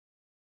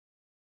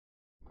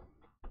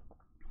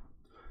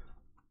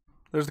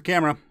There's the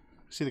camera.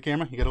 See the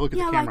camera? You got to look at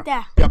the camera. Right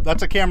there. Yep,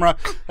 that's a camera.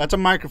 That's a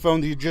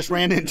microphone that you just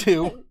ran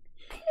into.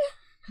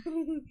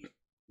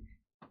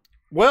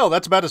 Well,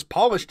 that's about as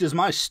polished as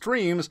my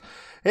streams.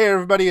 Hey,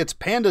 everybody, it's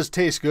Pandas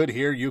Taste Good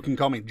here. You can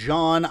call me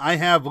John. I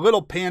have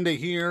little Panda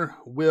here,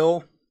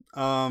 Will.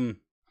 Hope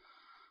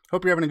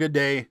you're having a good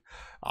day.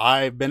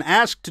 I've been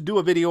asked to do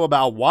a video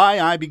about why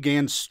I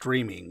began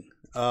streaming.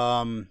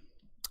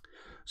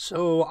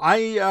 So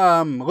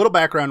a little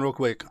background real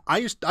quick.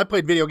 I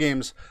played video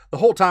games the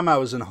whole time I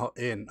was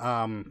in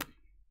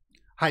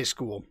high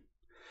school.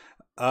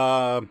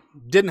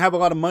 Didn't have a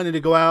lot of money to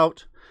go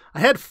out. I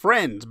had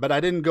friends, but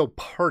I didn't go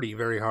party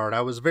very hard.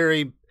 I was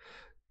very,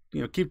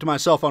 keep to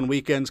myself on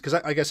weekends because,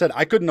 like I said,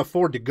 I couldn't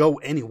afford to go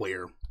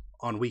anywhere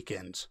on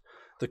weekends.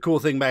 The cool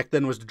thing back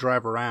then was to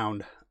drive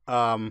around.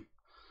 No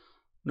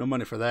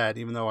money for that,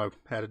 even though I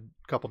had a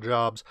couple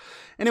jobs.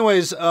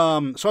 Anyways,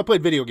 so I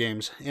played video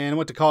games and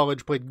went to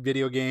college, played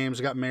video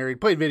games, got married,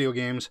 played video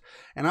games,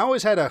 and I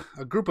always had a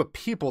group of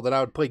people that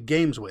I would play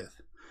games with.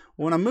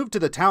 When I moved to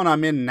the town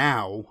I'm in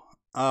now,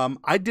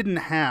 I didn't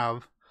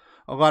have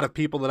a lot of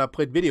people that I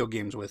played video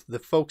games with. The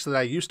folks that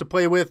I used to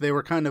play with,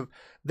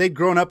 they'd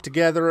grown up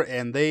together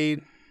and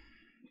they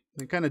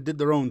kind of did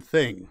their own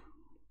thing.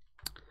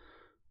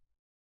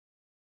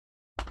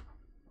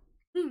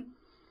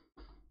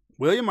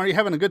 William, are you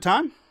having a good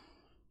time?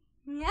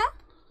 Yeah.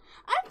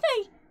 I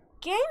play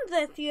games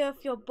with you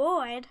if you're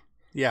bored.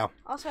 Yeah.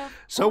 Also,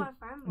 so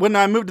when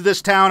I moved to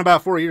this town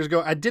about 4 years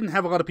ago, I didn't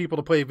have a lot of people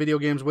to play video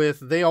games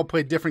with. They all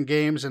played different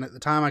games, and at the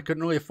time, I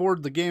couldn't really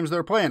afford the games they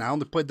were playing. I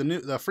only played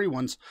the free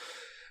ones.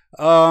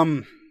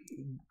 A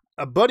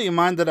buddy of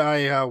mine that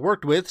I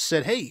worked with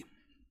said, "Hey,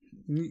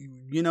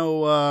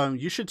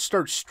 you should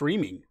start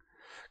streaming."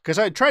 Because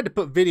I tried to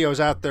put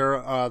videos out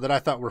there that I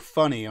thought were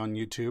funny on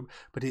YouTube,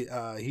 but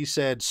he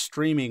said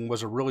streaming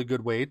was a really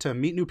good way to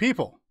meet new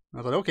people.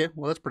 I thought, okay,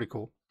 well, that's pretty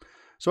cool.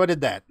 So I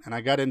did that, and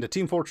I got into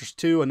Team Fortress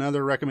 2,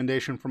 another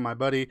recommendation from my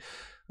buddy,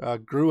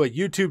 grew a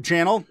YouTube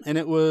channel, and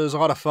it was a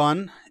lot of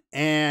fun.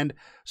 And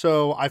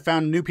so I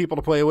found new people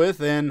to play with,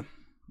 and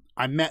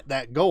I met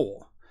that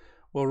goal.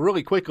 Well,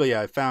 really quickly,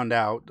 I found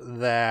out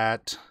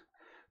that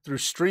through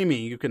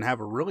streaming, you can have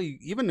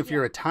even if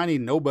you're a tiny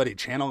nobody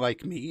channel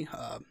like me,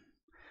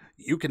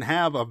 you can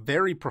have a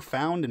very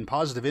profound and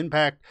positive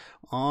impact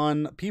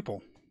on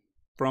people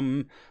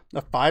from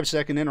a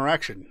 5-second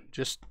interaction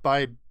just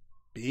by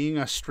being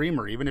a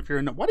streamer, even if you're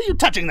in... What are you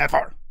touching that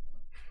for?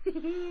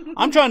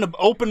 I'm trying to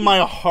open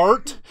my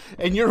heart,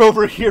 and you're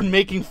over here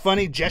making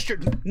funny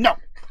gestures. No.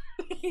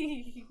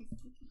 Everything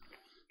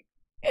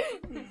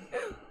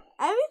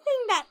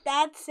that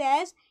Dad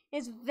says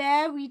is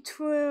very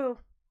true.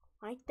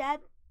 Right,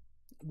 Dad?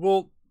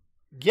 Well,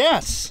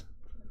 yes.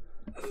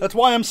 That's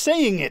why I'm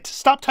saying it.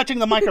 Stop touching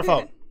the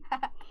microphone.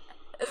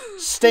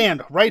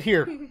 Stand right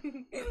here.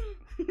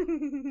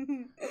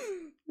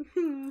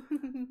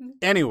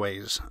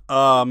 Anyways,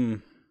 I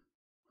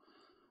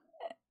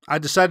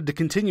decided to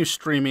continue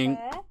streaming.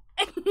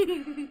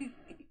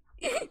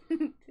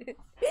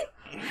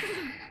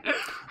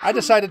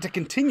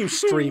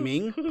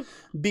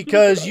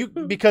 because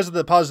of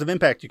the positive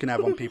impact you can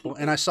have on people.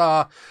 And I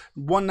saw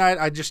one night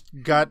I just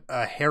got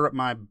a hair up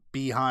my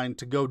behind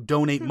to go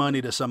donate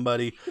money to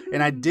somebody,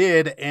 and I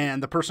did,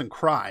 and the person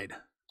cried,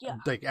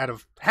 like out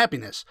of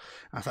happiness.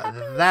 I thought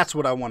that's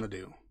what I want to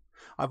do.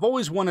 I've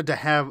always wanted to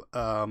have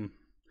a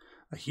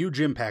huge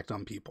impact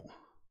on people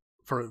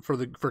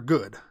for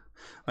good,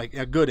 like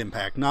a good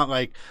impact, not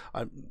like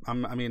I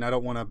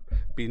don't want to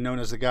be known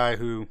as the guy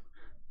who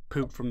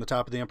pooped from the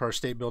top of the Empire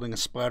State Building and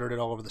splattered it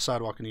all over the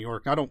sidewalk in New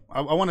York. I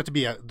want it to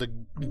be the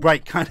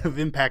right kind of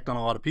impact on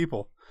a lot of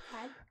people.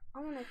 I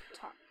want to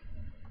talk.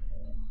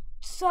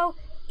 So,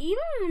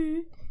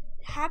 even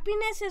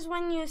happiness is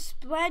when you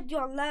spread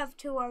your love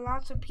to a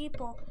lot of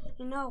people.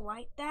 You know,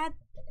 right, Dad?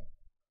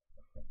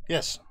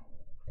 Yes.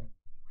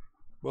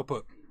 Well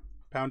put.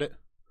 Pound it.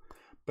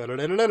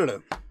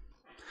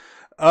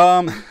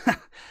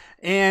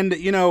 And,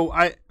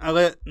 I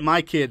let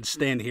my kids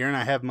stand here, and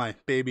I have my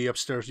baby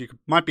upstairs. You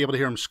might be able to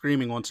hear him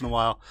screaming once in a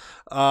while.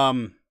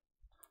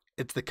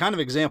 It's the kind of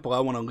example I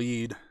want to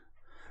lead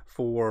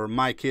for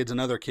my kids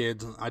and other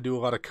kids. I do a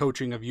lot of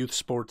coaching of youth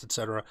sports,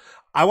 etc.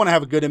 I want to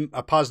have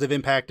a positive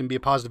impact and be a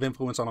positive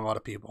influence on a lot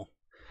of people.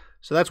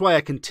 So that's why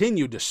I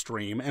continue to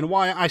stream and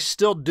why I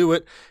still do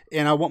it,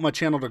 and I want my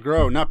channel to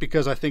grow, not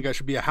because I think I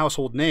should be a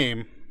household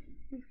name.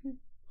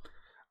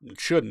 It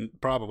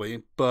shouldn't,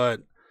 probably,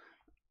 but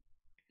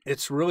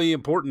it's really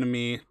important to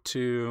me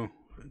to,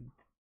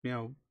 be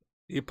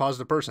a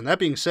positive person. That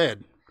being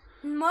said,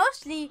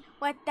 mostly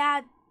what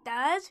Dad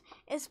does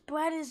is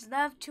spread his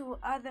love to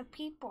other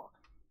people.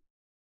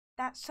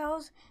 That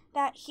shows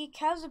that he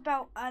cares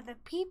about other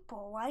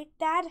people, right,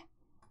 Dad?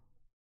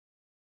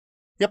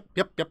 Yep.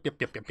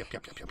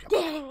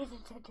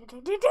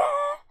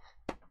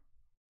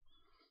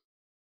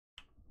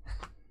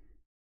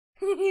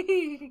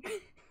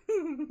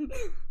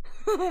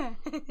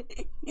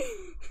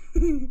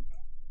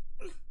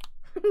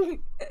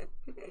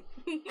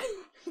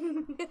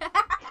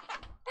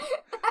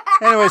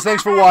 Anyways,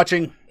 thanks for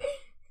watching.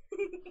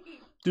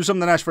 Do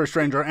something nice for a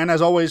stranger. And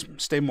as always,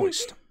 stay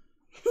moist.